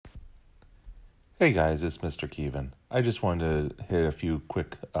Hey guys, it's Mr. Keevan. I just wanted to hit a few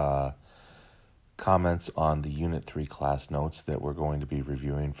quick comments on the Unit 3 class notes that we're going to be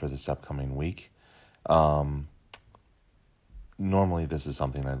reviewing for this upcoming week. Normally this is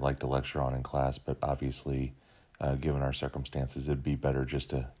something I'd like to lecture on in class, but obviously, given our circumstances, it'd be better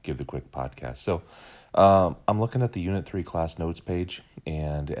just to give the quick podcast. So I'm looking at the Unit 3 class notes page,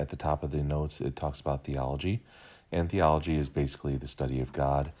 and at the top of the notes it talks about theology. And theology is basically the study of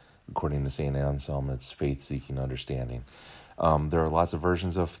God. According to St. Anselm, it's faith-seeking understanding. There are lots of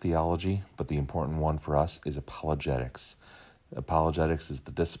versions of theology, but the important one for us is apologetics. Apologetics is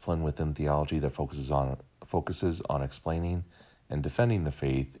the discipline within theology that focuses on explaining and defending the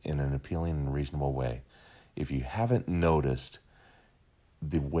faith in an appealing and reasonable way. If you haven't noticed,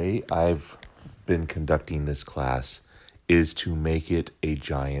 the way I've been conducting this class is to make it a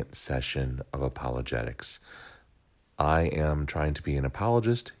giant session of apologetics. I am trying to be an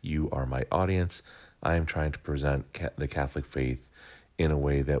apologist. You are my audience. I am trying to present the Catholic faith in a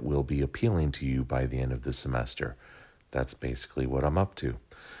way that will be appealing to you by the end of the semester. That's basically what I'm up to.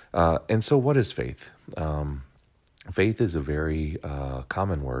 And so what is faith? Faith is a very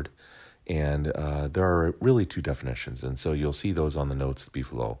common word, and there are really two definitions, and so you'll see those on the notes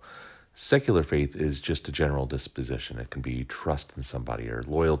below. Secular faith is just a general disposition. It can be trust in somebody or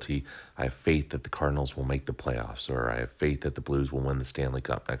loyalty. I have faith that the Cardinals will make the playoffs, or I have faith that the Blues will win the Stanley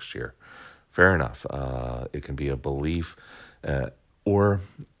Cup next year. Fair enough. It can be a belief, or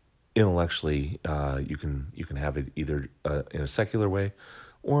intellectually, you can have it either in a secular way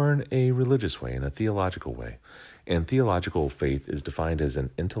or in a religious way, in a theological way. And theological faith is defined as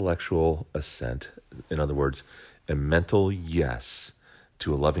an intellectual assent. In other words, a mental yes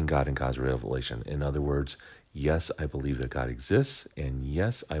to a loving God and God's revelation. In other words, yes, I believe that God exists, and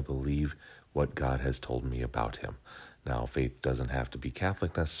yes, I believe what God has told me about him. Now, faith doesn't have to be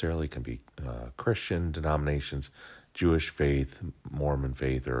Catholic necessarily. It can be Christian denominations, Jewish faith, Mormon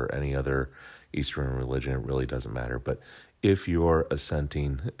faith, or any other Eastern religion. It really doesn't matter. But if you're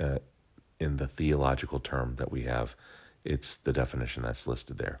assenting in the theological term that we have, it's the definition that's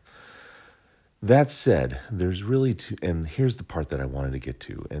listed there. That said, there's really two, and here's the part that I wanted to get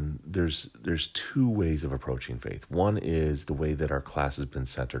to, and there's two ways of approaching faith. One is the way that our class has been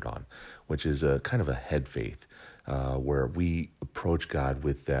centered on, which is a kind of a head faith, where we approach God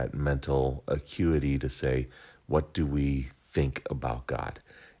with that mental acuity to say, what do we think about God?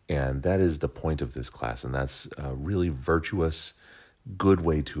 And that is the point of this class, and that's a really virtuous, good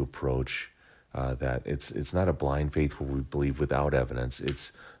way to approach that. It's not a blind faith where we believe without evidence.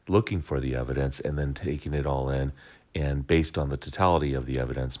 It's looking for the evidence and then taking it all in, and based on the totality of the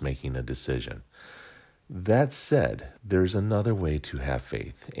evidence, making a decision. That said, there's another way to have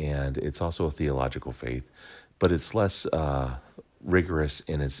faith, and it's also a theological faith, but it's less rigorous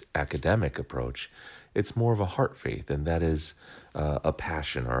in its academic approach. It's more of a heart faith, and that is a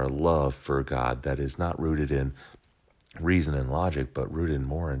passion or a love for God that is not rooted in reason and logic, but rooted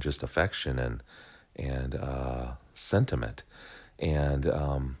more in just affection and sentiment. And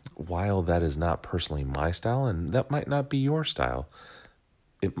while that is not personally my style, and that might not be your style,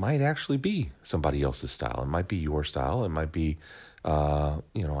 it might actually be somebody else's style. It might be your style. It might be, I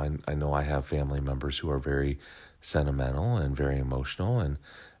know I have family members who are very sentimental and very emotional, and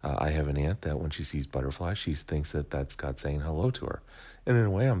I have an aunt that when she sees butterflies, she thinks that that's God saying hello to her. And in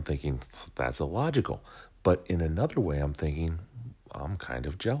a way, I'm thinking, that's illogical. But in another way, I'm thinking, I'm kind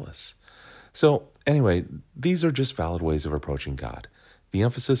of jealous. So anyway, these are just valid ways of approaching God. The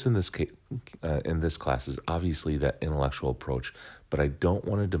emphasis in this class is obviously that intellectual approach, but I don't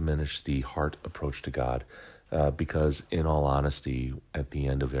want to diminish the heart approach to God, because in all honesty, at the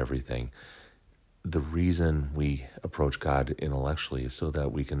end of everything, the reason we approach God intellectually is so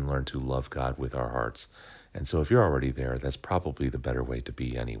that we can learn to love God with our hearts. And so if you're already there, that's probably the better way to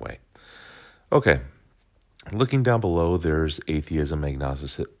be anyway. Okay. Looking down below, there's atheism,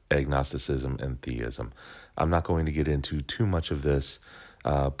 agnosticism, and theism. I'm not going to get into too much of this,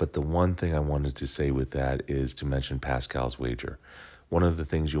 but the one thing I wanted to say with that is to mention Pascal's wager. One of the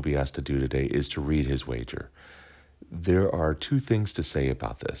things you'll be asked to do today is to read his wager. There are two things to say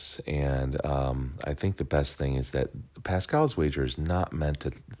about this, and I think the best thing is that Pascal's wager is not meant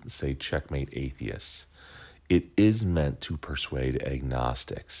to say checkmate atheists. It is meant to persuade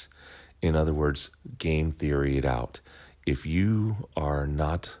agnostics. In other words, game theory it out. If you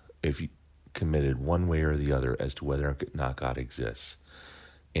committed one way or the other as to whether or not God exists,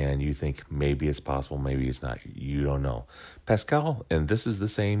 and you think maybe it's possible, maybe it's not, you don't know. Pascal, and this is the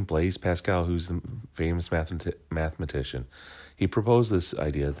same Blaise Pascal, who's the famous mathematician, he proposed this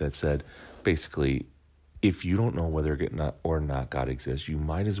idea that said, basically, if you don't know whether or not God exists, you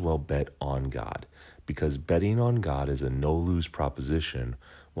might as well bet on God, because betting on God is a no-lose proposition,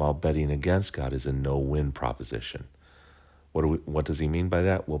 while betting against God is a no-win proposition. What does he mean by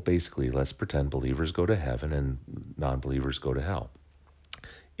that? Well, basically, let's pretend believers go to heaven and non-believers go to hell.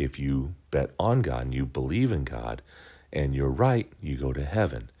 If you bet on God and you believe in God and you're right, you go to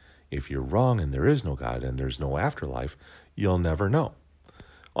heaven. If you're wrong and there is no God and there's no afterlife, you'll never know.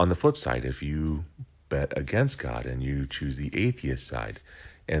 On the flip side, if you bet against God and you choose the atheist side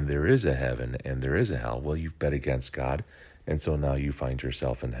and there is a heaven and there is a hell, well, you've bet against God, and so now you find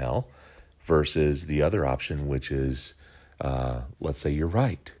yourself in hell, versus the other option, which is, let's say you're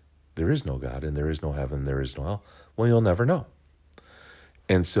right. There is no God and there is no heaven, there is no hell. Well, you'll never know.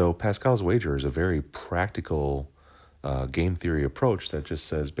 And so Pascal's wager is a very practical game theory approach that just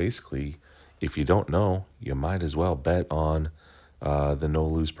says, basically, if you don't know, you might as well bet on the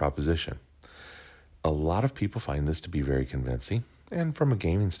no-lose proposition. A lot of people find this to be very convincing, and from a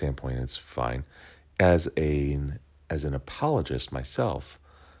gaming standpoint, it's fine. As an apologist myself,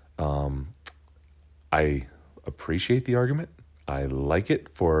 I appreciate the argument. I like it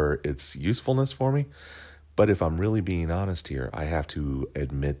for its usefulness for me. But if I'm really being honest here, I have to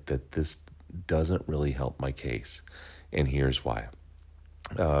admit that this doesn't really help my case. And here's why.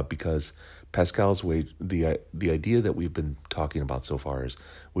 Because Pascal's way, the idea that we've been talking about so far is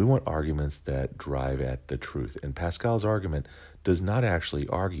we want arguments that drive at the truth. And Pascal's argument does not actually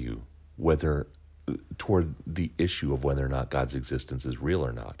argue toward the issue of whether or not God's existence is real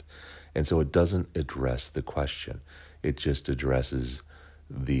or not. And so it doesn't address the question. It just addresses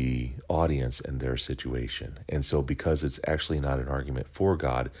the audience and their situation. And so because it's actually not an argument for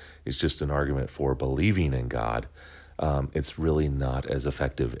God, it's just an argument for believing in God, it's really not as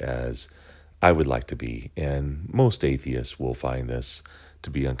effective as I would like to be. And most atheists will find this to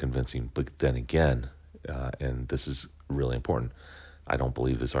be unconvincing. But then again, and this is really important, I don't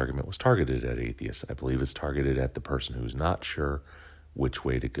believe this argument was targeted at atheists. I believe it's targeted at the person who's not sure which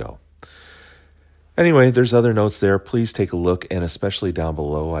way to go. Anyway, there's other notes there. Please take a look, and especially down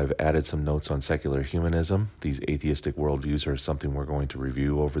below, I've added some notes on secular humanism. These atheistic worldviews are something we're going to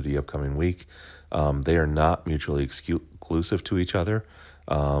review over the upcoming week. They are not mutually exclusive to each other.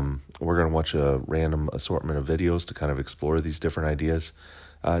 We're going to watch a random assortment of videos to kind of explore these different ideas.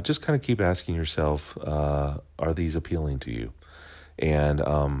 Just kind of keep asking yourself, are these appealing to you? And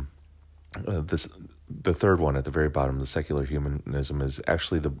the third one at the very bottom, the secular humanism, is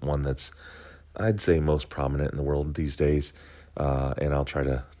actually the one that's, I'd say, most prominent in the world these days, and I'll try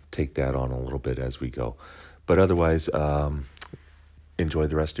to take that on a little bit as we go. But otherwise, enjoy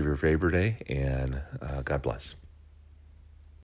the rest of your Faber Day, and God bless.